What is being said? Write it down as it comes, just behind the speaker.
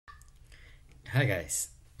Hi guys,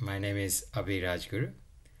 my name is Abhi Rajguru,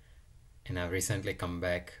 and I've recently come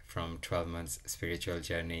back from 12 months spiritual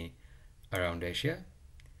journey around Asia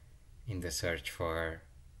in the search for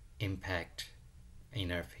impact,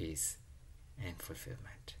 inner peace, and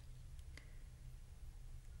fulfillment.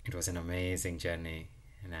 It was an amazing journey,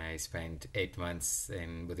 and I spent 8 months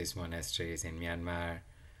in Buddhist monasteries in Myanmar,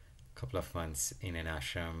 a couple of months in an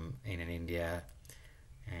ashram in India,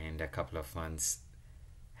 and a couple of months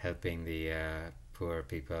helping the poor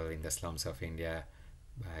people in the slums of India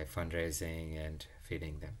by fundraising and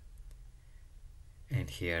feeding them. And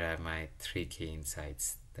here are my three key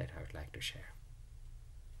insights that I would like to share.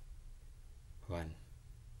 1.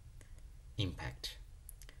 Impact.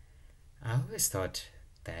 I always thought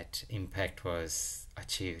that impact was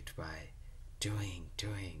achieved by doing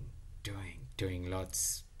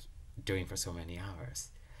lots, doing for so many hours.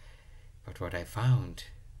 But what I found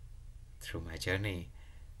through my journey,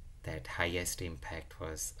 that highest impact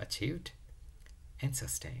was achieved and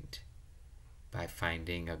sustained by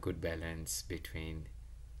finding a good balance between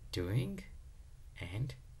doing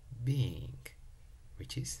and being,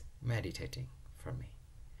 which is meditating for me.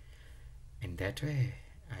 And that way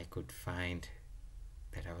I could find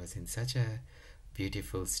that I was in such a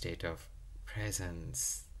beautiful state of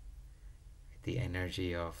presence, the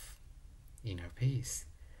energy of inner peace,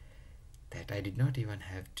 that I did not even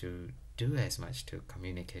have to do as much to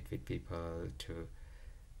communicate with people, to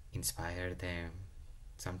inspire them.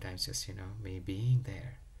 Sometimes just, me being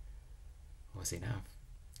there was enough.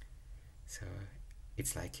 So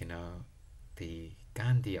it's like, the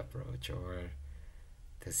Gandhi approach or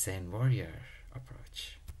the Zen warrior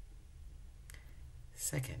approach.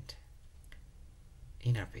 2nd,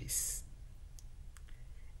 inner peace.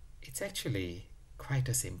 It's actually quite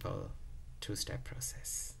a simple 2-step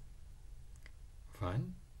process.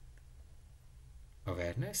 1,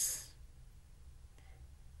 awareness,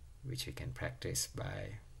 which we can practice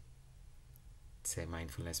by, say,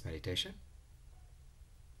 mindfulness meditation.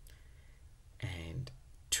 And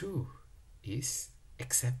 2 is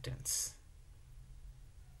acceptance.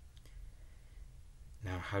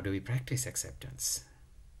 Now, how do we practice acceptance?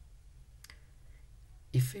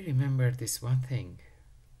 If we remember this one thing,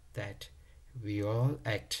 that we all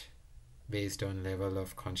act based on level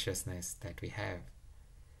of consciousness that we have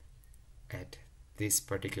at this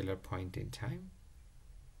particular point in time,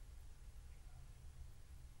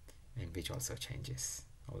 and which also changes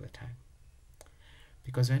all the time.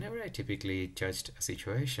 Because whenever I typically judged a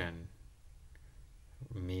situation,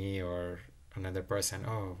 me or another person,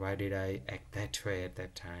 oh, why did I act that way at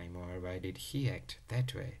that time, or why did he act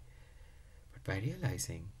that way? But by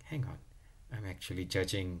realizing, hang on, I'm actually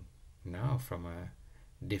judging now from a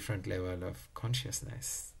different level of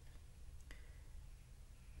consciousness,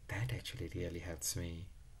 that actually really helps me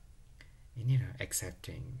in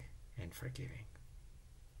accepting and forgiving.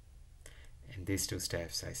 And these 2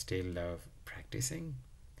 steps I still love practicing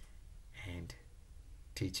and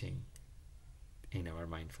teaching in our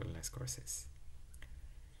mindfulness courses.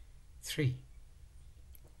 3,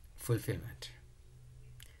 fulfillment.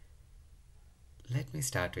 Let me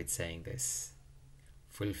start with saying this.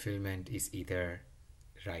 Fulfillment is either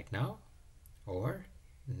right now or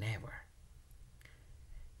never.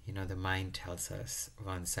 The mind tells us,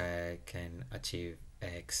 once I can achieve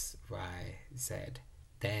X, Y, Z,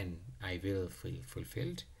 then I will feel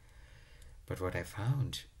fulfilled. But what I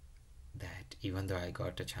found, that even though I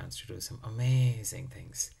got a chance to do some amazing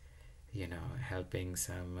things, helping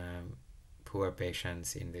some poor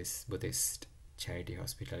patients in this Buddhist charity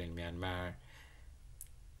hospital in Myanmar,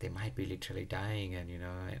 they might be literally dying, and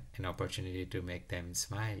an opportunity to make them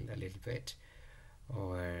smile a little bit,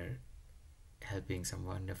 or helping some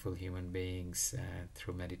wonderful human beings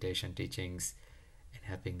through meditation teachings and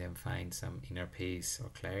helping them find some inner peace or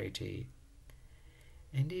clarity.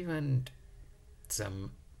 And even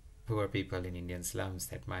some poor people in Indian slums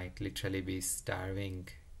that might literally be starving,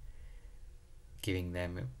 giving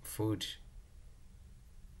them food.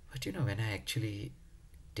 But when I actually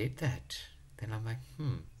did that, then I'm like,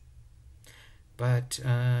 but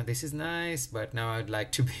this is nice, but now I'd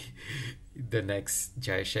like to be the next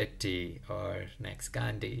Jai Shetty or next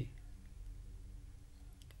Gandhi.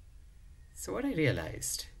 So what I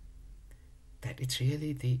realized, that it's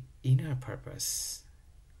really the inner purpose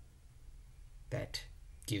that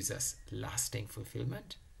gives us lasting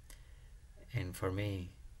fulfillment. And for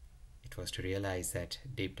me, it was to realize that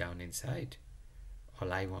deep down inside,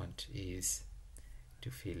 all I want is to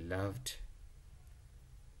feel loved,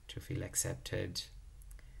 to feel accepted,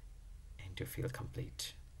 and to feel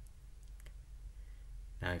complete.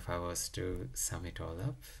 Now, if I was to sum it all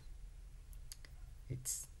up,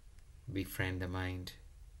 it's befriend the mind,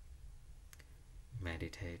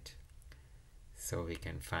 meditate, so we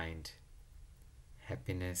can find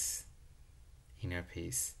happiness, inner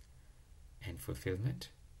peace, and fulfillment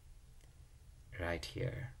right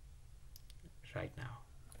here, right now.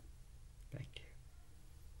 Thank you.